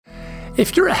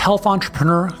If you're a health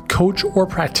entrepreneur, coach, or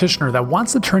practitioner that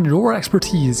wants to turn your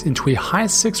expertise into a high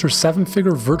 6 or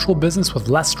 7-figure virtual business with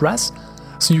less stress,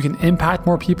 so you can impact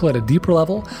more people at a deeper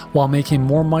level while making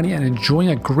more money and enjoying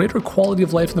a greater quality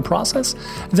of life in the process,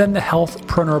 then the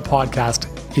Healthpreneur podcast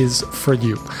is for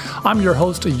you. I'm your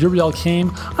host, Uriel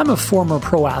Kame. I'm a former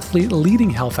pro athlete, leading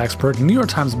health expert, New York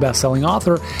Times bestselling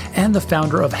author, and the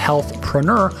founder of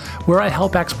Healthpreneur, where I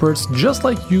help experts just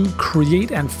like you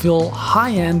create and fill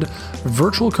high-end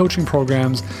virtual coaching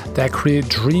programs that create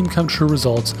dream come true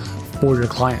results for your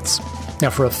clients. Now,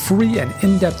 for a free and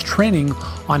in-depth training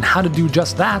on how to do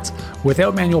just that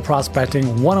without manual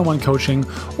prospecting, one-on-one coaching,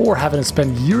 or having to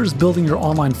spend years building your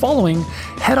online following,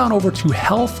 head on over to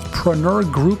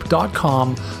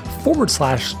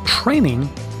healthpreneurgroup.com/training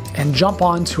and jump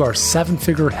on to our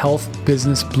 7-figure health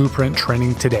business blueprint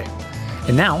training today.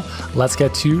 And now, let's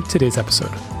get to today's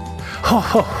episode. Ho,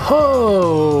 ho,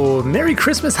 ho! Merry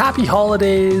Christmas, happy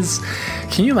holidays.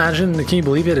 Can you imagine, can you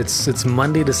believe it? It's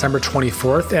Monday, December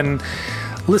 24th. And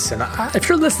listen, if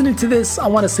you're listening to this, I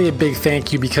want to say a big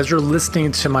thank you because you're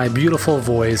listening to my beautiful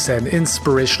voice and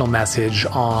inspirational message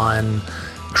on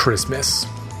Christmas.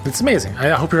 It's amazing. I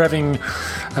hope you're having,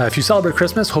 if you celebrate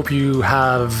Christmas, hope you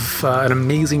have an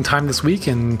amazing time this week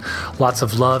and lots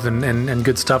of love and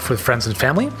good stuff with friends and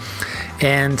family.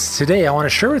 And today I want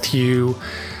to share with you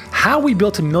how we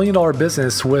built $1 million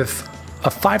business with a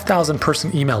 5,000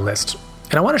 person email list.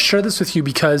 And I want to share this with you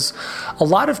because a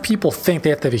lot of people think they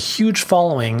have to have a huge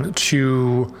following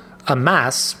to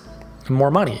amass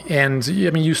more money. And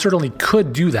I mean, you certainly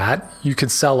could do that. You could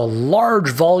sell a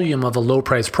large volume of a low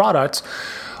priced product,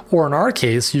 or in our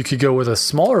case, you could go with a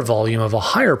smaller volume of a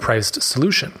higher priced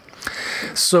solution.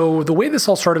 So the way this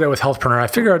all started out with Healthpreneur, I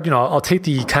figured, I'll take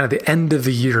the kind of the end of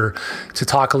the year to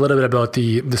talk a little bit about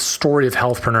the story of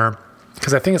Healthpreneur,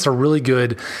 because I think it's a really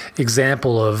good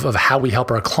example of how we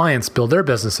help our clients build their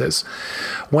businesses.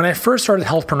 When I first started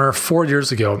Healthpreneur 4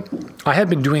 years ago, I had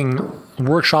been doing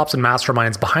workshops and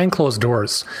masterminds behind closed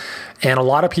doors. And a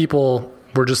lot of people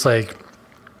were just like,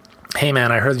 hey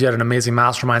man, I heard you had an amazing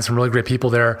mastermind, some really great people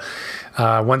there.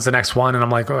 When's the next one? And I'm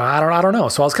like, I don't know.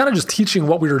 So I was kind of just teaching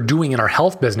what we were doing in our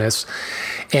health business.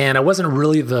 And I wasn't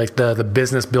really the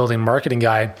business building marketing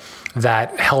guy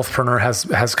that Healthpreneur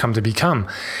has come to become.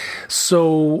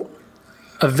 So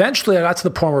eventually I got to the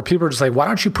point where people were just like, why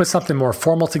don't you put something more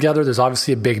formal together? There's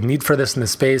obviously a big need for this in the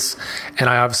space. And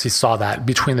I obviously saw that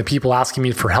between the people asking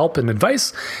me for help and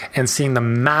advice and seeing the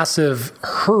massive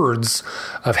herds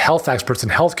of health experts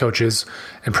and health coaches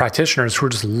and practitioners who are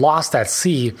just lost at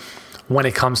sea when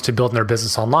it comes to building their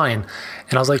business online.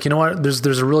 And I was like, you know what?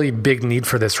 There's a really big need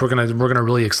for this. We're gonna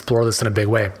really explore this in a big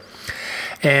way.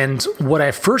 And what I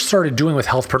first started doing with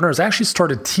Healthpreneur is I actually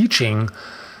started teaching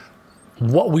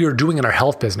what we were doing in our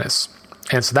health business.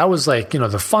 And so that was like,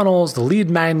 the funnels, the lead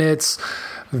magnets,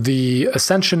 the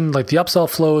ascension, like the upsell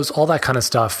flows, all that kind of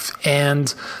stuff,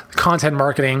 and content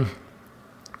marketing.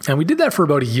 And we did that for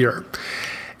about a year.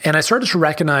 And I started to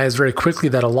recognize very quickly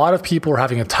that a lot of people were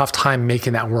having a tough time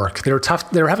making that work. They were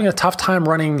having a tough time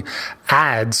running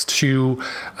ads to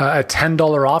a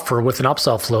 $10 offer with an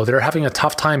upsell flow. They were having a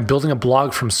tough time building a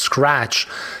blog from scratch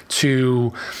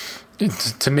to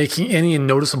making any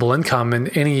noticeable income in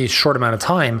any short amount of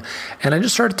time. And I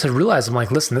just started to realize, I'm like,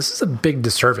 listen, this is a big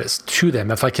disservice to them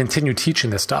if I continue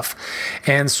teaching this stuff.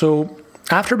 And so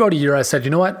after about a year, I said, you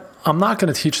know what? I'm not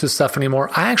going to teach this stuff anymore.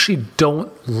 I actually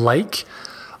don't like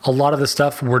a lot of the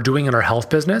stuff we're doing in our health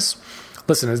business.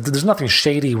 Listen, there's nothing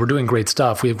shady. We're doing great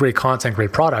stuff. We have great content,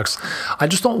 great products. I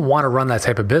just don't want to run that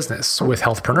type of business with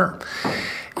Healthpreneur.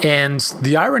 And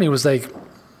the irony was like,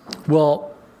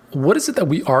 well, what is it that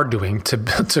we are doing to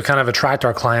kind of attract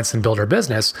our clients and build our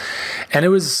business? And it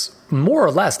was more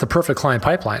or less the perfect client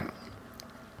pipeline.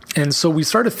 And so we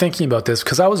started thinking about this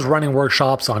because I was running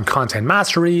workshops on content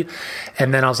mastery.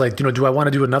 And then I was like, do I want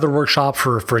to do another workshop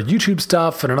for YouTube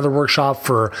stuff and another workshop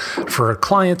for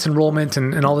client enrollment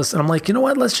and all this? And I'm like, you know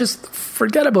what? Let's just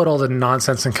forget about all the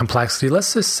nonsense and complexity.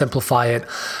 Let's just simplify it.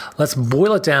 Let's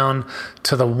boil it down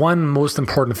to the one most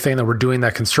important thing that we're doing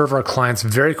that can serve our clients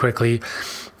very quickly.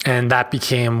 And that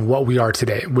became what we are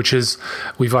today, which is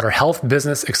we've got our Health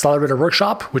Business Accelerator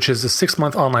Workshop, which is a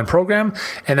 6-month online program.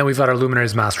 And then we've got our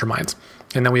Luminaries Mastermind.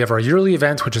 And then we have our yearly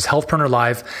event, which is Healthpreneur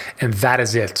Live. And that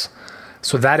is it.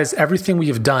 So that is everything we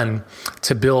have done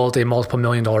to build a multiple $1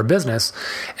 million business.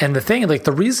 And the thing,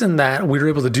 the reason that we were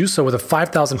able to do so with a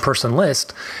 5,000 person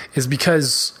list is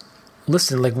because,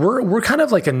 listen, we're kind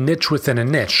of like a niche within a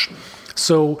niche.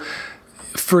 So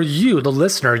for you, the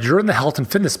listener, you're in the health and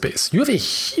fitness space. You have a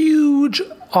huge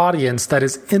audience that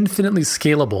is infinitely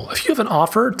scalable. If you have an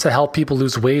offer to help people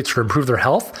lose weight or improve their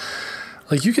health,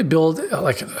 Like you could build,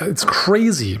 like it's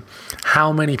crazy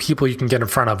how many people you can get in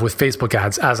front of with Facebook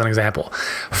ads as an example.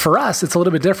 For us, it's a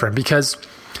little bit different because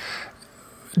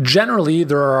generally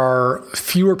there are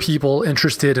fewer people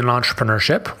interested in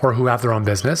entrepreneurship or who have their own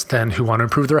business than who want to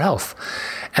improve their health.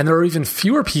 And there are even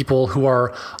fewer people who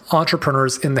are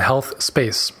entrepreneurs in the health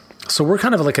space. So we're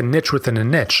kind of like a niche within a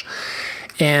niche.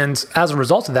 And as a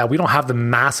result of that, we don't have the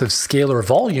massive scale or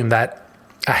volume that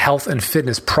a health and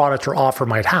fitness product or offer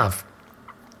might have,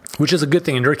 which is a good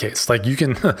thing in your case. Like you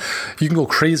can go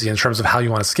crazy in terms of how you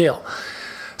want to scale.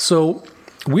 So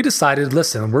we decided,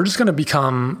 listen, we're just going to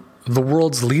become the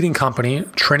world's leading company,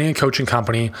 training and coaching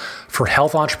company for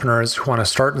health entrepreneurs who want to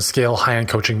start and scale high-end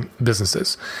coaching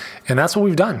businesses. And that's what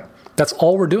we've done. That's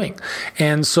all we're doing.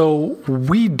 And so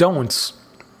we don't,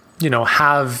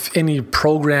 have any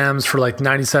programs for like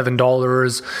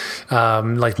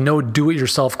 $97, like no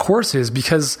do-it-yourself courses,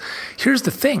 because here's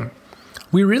the thing.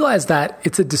 We realize that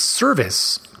it's a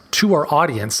disservice to our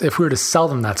audience if we were to sell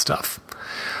them that stuff.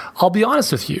 I'll be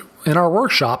honest with you. In our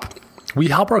workshop, we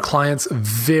help our clients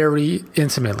very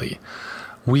intimately.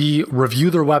 We review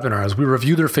their webinars. We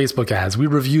review their Facebook ads. We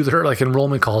review their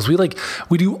enrollment calls.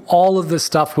 We do all of this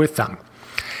stuff with them.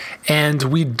 And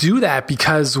we do that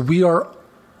because we are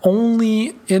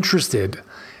only interested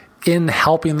in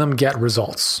helping them get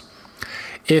results.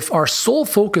 If our sole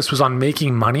focus was on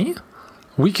making money,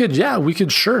 we could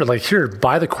sure, here,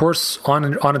 buy the course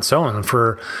on its own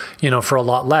for a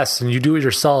lot less, and you do it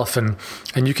yourself and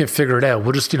you can figure it out.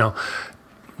 We'll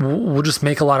just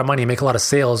make a lot of money, make a lot of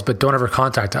sales, but don't ever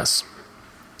contact us.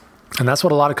 And that's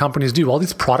what a lot of companies do. All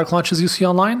these product launches you see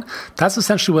online, that's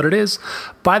essentially what it is.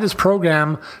 Buy this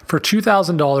program for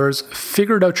 $2,000,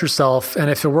 figure it out yourself, and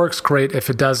if it works, great. If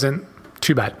it doesn't,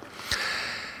 too bad.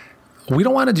 We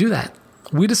don't want to do that.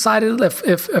 We decided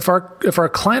if our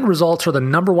client results are the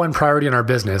number one priority in our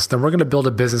business, then we're going to build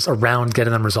a business around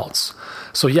getting them results.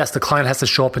 So yes, the client has to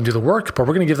show up and do the work, but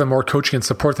we're going to give them more coaching and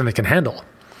support than they can handle.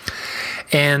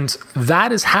 And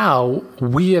that is how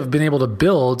we have been able to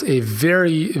build a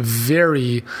very,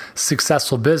 very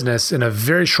successful business in a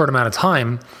very short amount of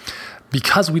time,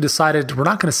 because we decided we're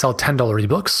not going to sell $10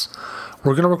 ebooks.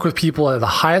 We're going to work with people at the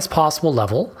highest possible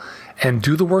level and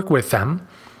do the work with them.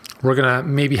 We're going to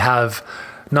maybe have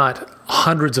not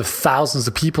hundreds of thousands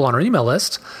of people on our email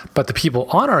list, but the people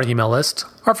on our email list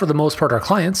are for the most part our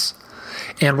clients.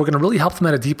 And we're going to really help them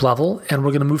at a deep level, and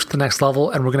we're going to move to the next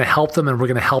level, and we're going to help them, and we're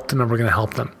going to help them, and we're going to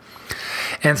help them.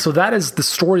 And so that is the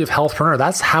story of Healthpreneur.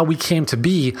 That's how we came to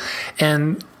be.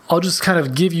 And I'll just kind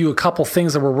of give you a couple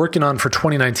things that we're working on for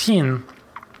 2019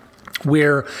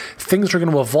 where things are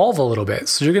going to evolve a little bit.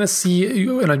 So you're going to see,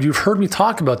 and you've heard me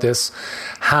talk about this,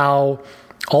 how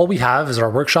all we have is our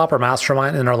workshop, our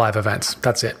mastermind, and our live events.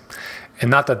 That's it. And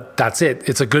not that that's it.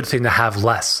 It's a good thing to have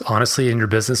less. Honestly, in your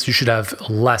business, you should have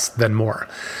less than more.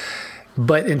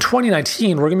 But in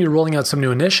 2019, we're going to be rolling out some new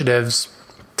initiatives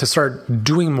to start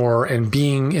doing more and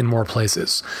being in more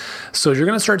places. So you're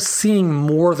going to start seeing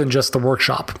more than just the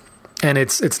workshop. And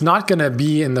it's not going to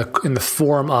be in the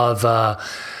form of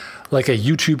like a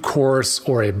YouTube course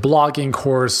or a blogging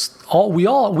course.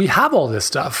 We have all this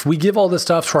stuff. We give all this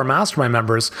stuff to our mastermind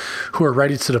members who are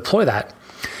ready to deploy that.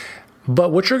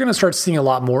 But what you're going to start seeing a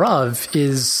lot more of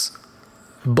is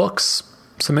books,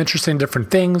 some interesting different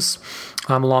things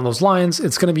along those lines.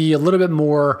 It's going to be a little bit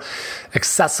more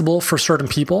accessible for certain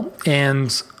people.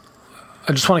 And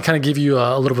I just want to kind of give you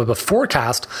a little bit of a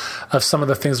forecast of some of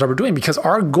the things that we're doing, because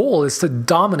our goal is to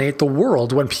dominate the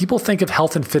world. When people think of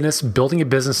health and fitness, building a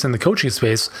business in the coaching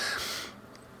space,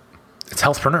 it's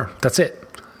Healthpreneur. That's it.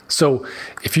 So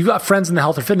if you've got friends in the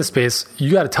health and fitness space, you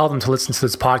got to tell them to listen to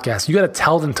this podcast. You got to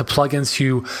tell them to plug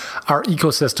into our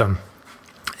ecosystem.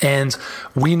 And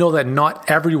we know that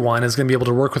not everyone is going to be able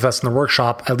to work with us in the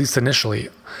workshop, at least initially.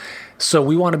 So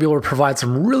we want to be able to provide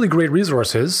some really great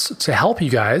resources to help you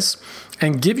guys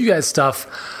and give you guys stuff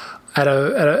at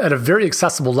a very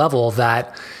accessible level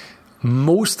that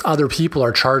most other people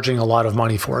are charging a lot of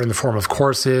money for, in the form of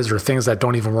courses or things that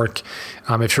don't even work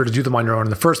if you're to do them on your own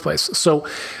in the first place. So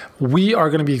we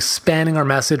are going to be expanding our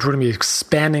message. We're going to be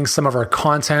expanding some of our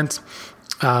content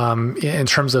in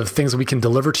terms of things that we can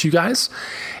deliver to you guys.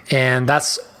 And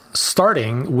that's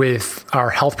starting with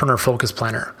our Healthpreneur Focus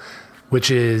Planner,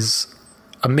 which is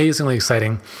amazingly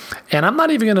exciting. And I'm not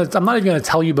even going to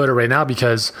tell you about it right now,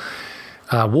 because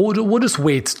we'll just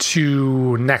wait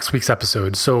to next week's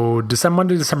episode. So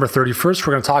Monday, December 31st,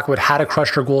 we're going to talk about how to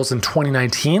crush our goals in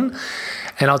 2019.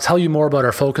 And I'll tell you more about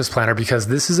our focus planner, because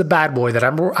this is a bad boy that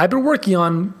I've been working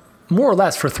on more or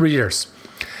less for 3 years.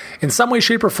 in some way,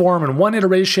 shape, or form, in one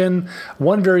iteration,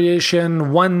 one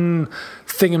variation, one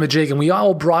thingamajig, and we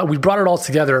brought it all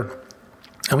together.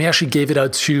 And we actually gave it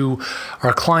out to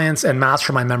our clients and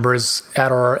mastermind members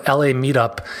at our LA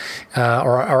meetup,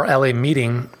 or our LA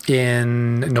meeting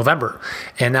in November.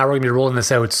 And now we're going to be rolling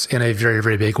this out in a very,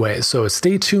 very big way. So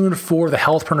stay tuned for the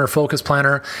Healthpreneur Focus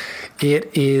Planner. It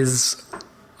is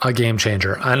a game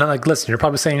changer. I know, listen, you're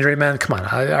probably saying, "Hey, man, come on.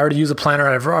 I already use a planner.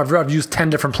 I've used 10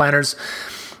 different planners."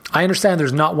 I understand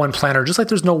there's not one planner, just like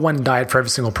there's no one diet for every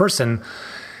single person.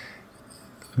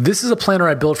 This is a planner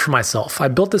I built for myself. I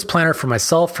built this planner for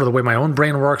myself, for the way my own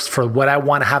brain works, for what I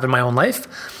want to have in my own life.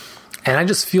 And I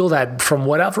just feel that from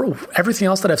everything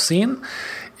else that I've seen,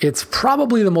 it's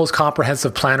probably the most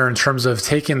comprehensive planner in terms of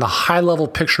taking the high-level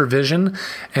picture vision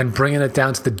and bringing it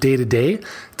down to the day-to-day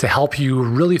to help you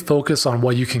really focus on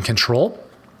what you can control.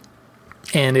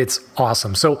 And it's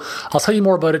awesome. So I'll tell you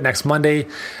more about it next Monday.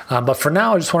 But for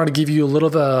now, I just wanted to give you a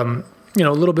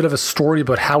little bit of a story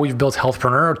about how we've built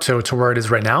Healthpreneur to where it is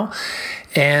right now.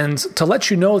 And to let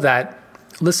you know that,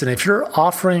 listen, if you're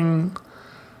offering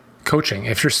coaching,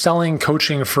 if you're selling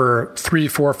coaching for $3,000,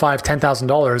 $4,000, $5,000,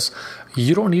 $10,000,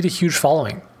 you don't need a huge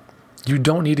following. You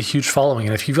don't need a huge following.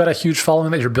 And if you've got a huge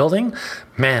following that you're building,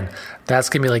 man, that's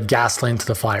going to be like gasoline to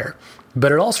the fire.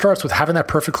 But it all starts with having that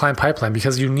perfect client pipeline,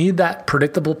 because you need that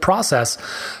predictable process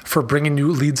for bringing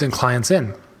new leads and clients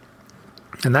in.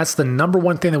 And that's the number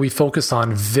one thing that we focused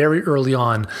on very early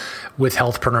on with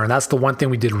Healthpreneur. And that's the one thing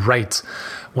we did right.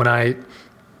 When I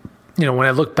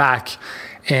look back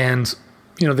and,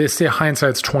 they say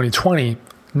hindsight's 20/20,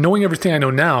 knowing everything I know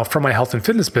now from my health and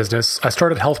fitness business, I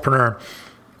started Healthpreneur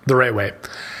the right way.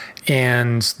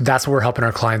 And that's what we're helping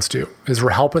our clients do, is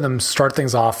we're helping them start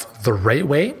things off the right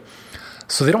way,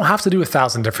 so they don't have to do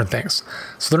 1,000 different things.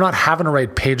 So they're not having to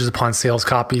write pages upon sales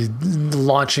copy,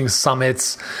 launching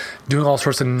summits, doing all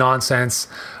sorts of nonsense.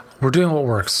 We're doing what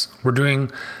works. We're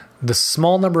doing the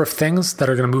small number of things that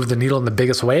are going to move the needle in the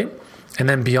biggest way. And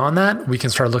then beyond that, we can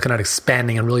start looking at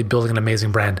expanding and really building an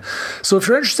amazing brand. So if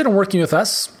you're interested in working with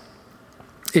us,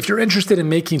 if you're interested in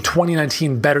making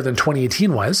 2019 better than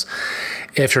 2018 was,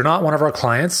 if you're not one of our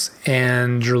clients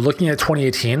and you're looking at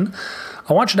 2018,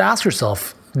 I want you to ask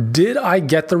yourself, did I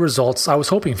get the results I was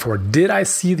hoping for? Did I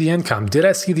see the income? Did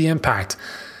I see the impact?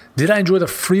 Did I enjoy the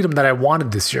freedom that I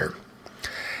wanted this year?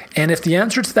 And if the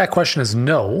answer to that question is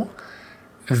no,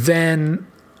 then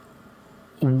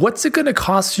what's it going to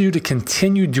cost you to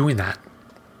continue doing that?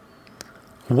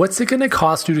 What's it going to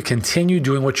cost you to continue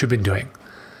doing what you've been doing?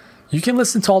 You can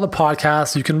listen to all the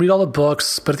podcasts, you can read all the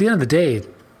books, but at the end of the day,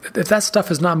 if that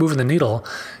stuff is not moving the needle,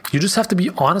 you just have to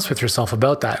be honest with yourself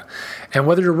about that. And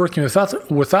whether you're working with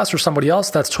us or somebody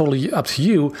else, that's totally up to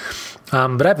you.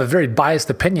 But I have a very biased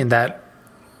opinion that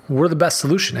we're the best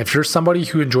solution. If you're somebody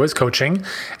who enjoys coaching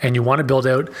and you want to build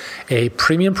out a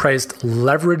premium priced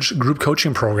leverage group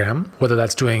coaching program, whether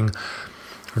that's doing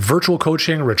virtual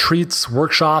coaching, retreats,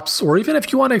 workshops, or even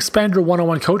if you want to expand your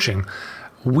one-on-one coaching,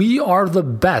 we are the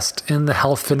best in the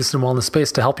health, fitness, and wellness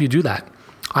space to help you do that.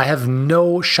 I have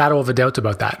no shadow of a doubt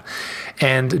about that.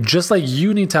 And just like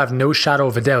you need to have no shadow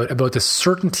of a doubt about the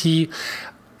certainty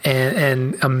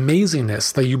and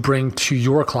amazingness that you bring to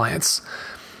your clients,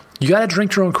 you got to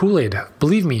drink your own Kool-Aid.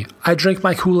 Believe me, I drink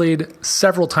my Kool-Aid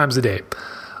several times a day.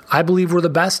 I believe we're the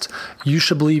best. You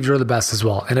should believe you're the best as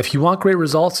well. And if you want great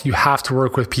results, you have to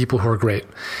work with people who are great.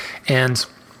 And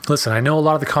listen, I know a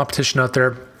lot of the competition out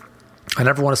there, I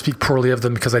never want to speak poorly of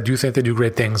them because I do think they do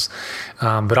great things.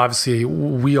 But obviously,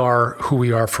 we are who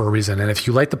we are for a reason. And if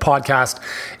you like the podcast,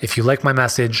 if you like my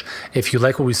message, if you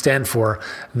like what we stand for,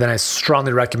 then I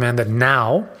strongly recommend that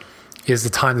now is the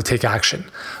time to take action.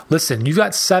 Listen, you've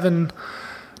got 7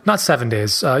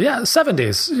 days. 7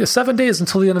 days. 7 days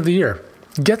until the end of the year.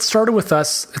 Get started with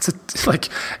us.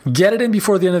 Get it in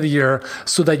before the end of the year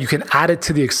so that you can add it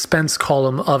to the expense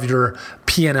column of your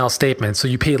P&L statement. So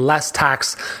you pay less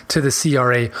tax to the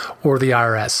CRA or the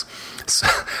IRS. So,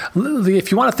 if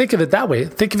you want to think of it that way,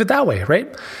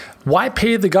 right? Why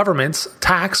pay the government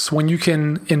tax when you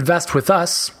can invest with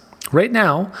us right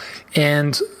now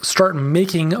and start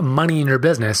making money in your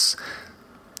business?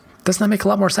 Doesn't that make a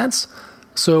lot more sense?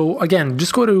 So again,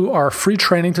 just go to our free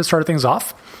training to start things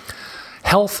off.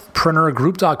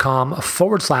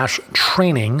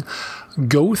 healthpreneurgroup.com/training.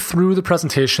 Go through the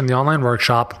presentation, the online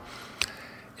workshop.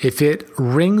 If it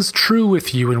rings true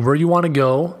with you and where you want to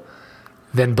go,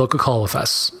 then book a call with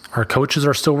us. Our coaches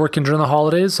are still working during the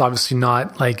holidays, obviously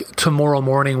not like tomorrow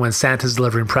morning when Santa's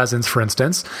delivering presents, for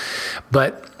instance.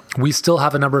 But we still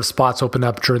have a number of spots open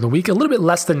up during the week, a little bit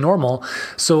less than normal.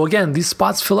 So again, these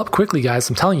spots fill up quickly, guys.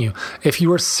 I'm telling you, if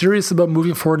you are serious about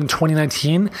moving forward in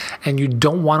 2019 and you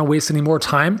don't want to waste any more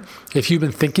time, if you've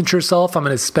been thinking to yourself, I'm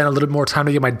going to spend a little bit more time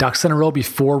to get my ducks in a row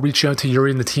before reaching out to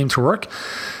Yuri and the team to work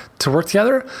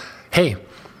together, hey,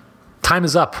 time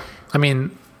is up. I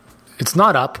mean, it's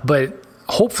not up, but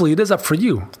hopefully it is up for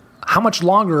you. How much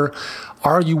longer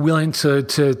are you willing to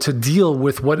deal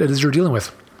with what it is you're dealing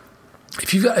with?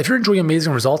 If you're enjoying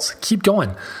amazing results, keep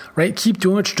going, right? Keep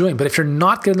doing what you're doing. But if you're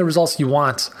not getting the results you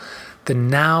want, then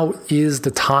now is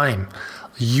the time.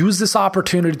 Use this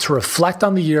opportunity to reflect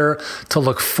on the year, to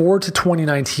look forward to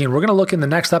 2019. We're going to look in the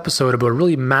next episode about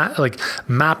really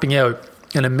mapping out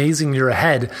an amazing year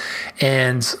ahead.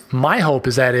 And my hope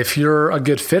is that if you're a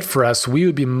good fit for us, we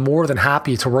would be more than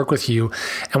happy to work with you.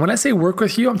 And when I say work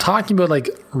with you, I'm talking about like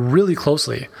really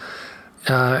closely.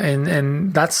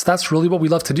 And that's really what we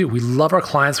love to do. We love our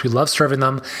clients, we love serving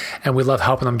them, and we love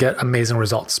helping them get amazing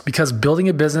results, because building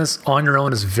a business on your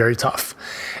own is very tough.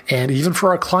 And even for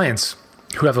our clients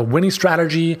who have a winning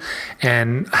strategy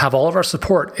and have all of our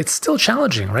support, it's still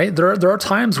challenging, right? There are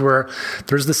times where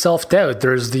there's the self-doubt,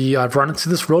 there's the I've run into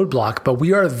this roadblock, but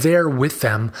we are there with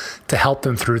them to help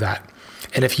them through that.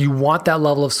 And if you want that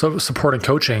level of support and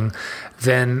coaching,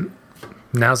 then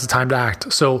now's the time to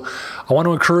act. So I want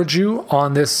to encourage you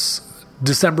on this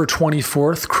December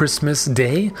 24th, Christmas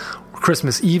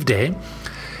Eve day,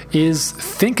 is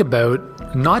think about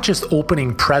not just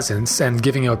opening presents and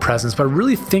giving out presents, but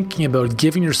really thinking about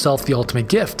giving yourself the ultimate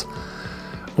gift,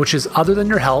 which is, other than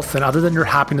your health and other than your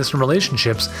happiness and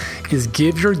relationships, is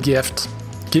give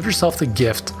yourself the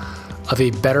gift of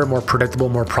a better, more predictable,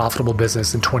 more profitable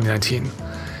business in 2019.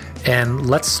 And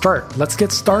let's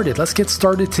get started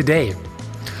today.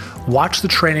 Watch the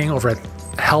training over at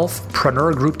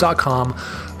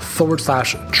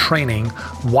healthpreneurgroup.com/training.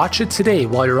 Watch it today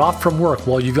while you're off from work,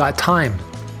 while you've got time.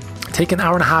 Take an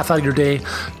hour and a half out of your day,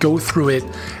 go through it.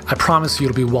 I promise you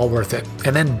it'll be well worth it.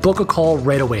 And then book a call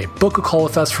right away. Book a call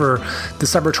with us for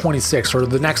December 26th or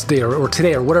the next day or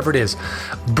today or whatever it is.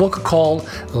 Book a call.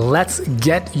 Let's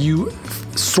get you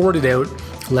sorted out.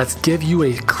 Let's give you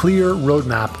a clear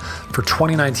roadmap for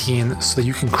 2019 so that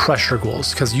you can crush your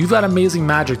goals, because you've got amazing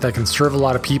magic that can serve a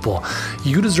lot of people.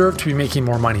 You deserve to be making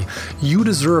more money. You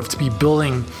deserve to be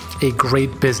building a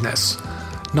great business,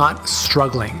 not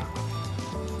struggling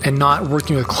and not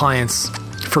working with clients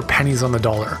for pennies on the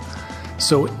dollar.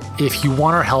 So if you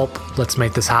want our help, let's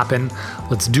make this happen.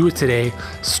 Let's do it today.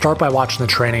 Start by watching the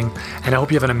training, and I hope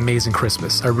you have an amazing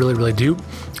Christmas. I really, really do.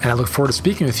 And I look forward to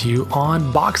speaking with you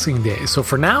on Boxing Day. So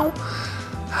for now,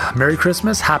 Merry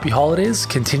Christmas, Happy Holidays,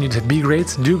 continue to be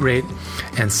great, do great,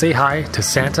 and say hi to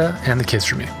Santa and the kids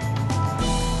for me.